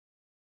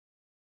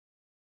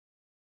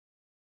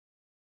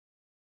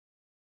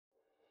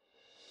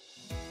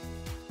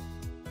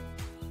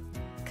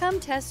Come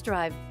test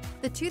drive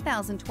the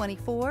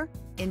 2024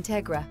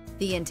 Integra.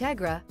 The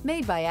Integra,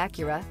 made by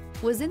Acura,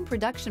 was in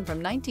production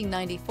from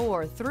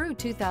 1994 through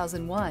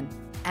 2001.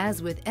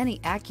 As with any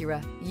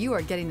Acura, you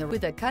are getting with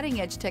the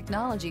cutting-edge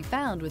technology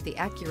found with the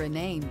Acura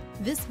name.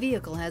 This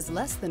vehicle has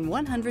less than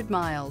 100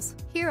 miles.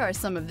 Here are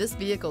some of this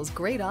vehicle's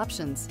great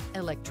options: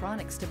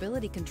 electronic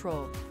stability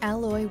control,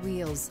 alloy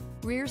wheels,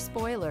 rear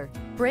spoiler,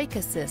 brake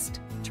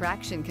assist,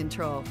 traction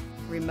control,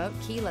 remote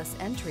keyless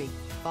entry,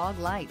 fog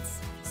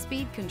lights,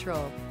 speed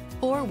control,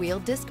 four-wheel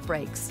disc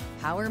brakes,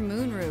 power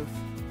moonroof.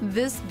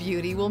 This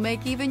beauty will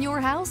make even your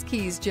house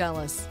keys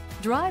jealous.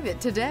 Drive it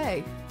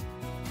today.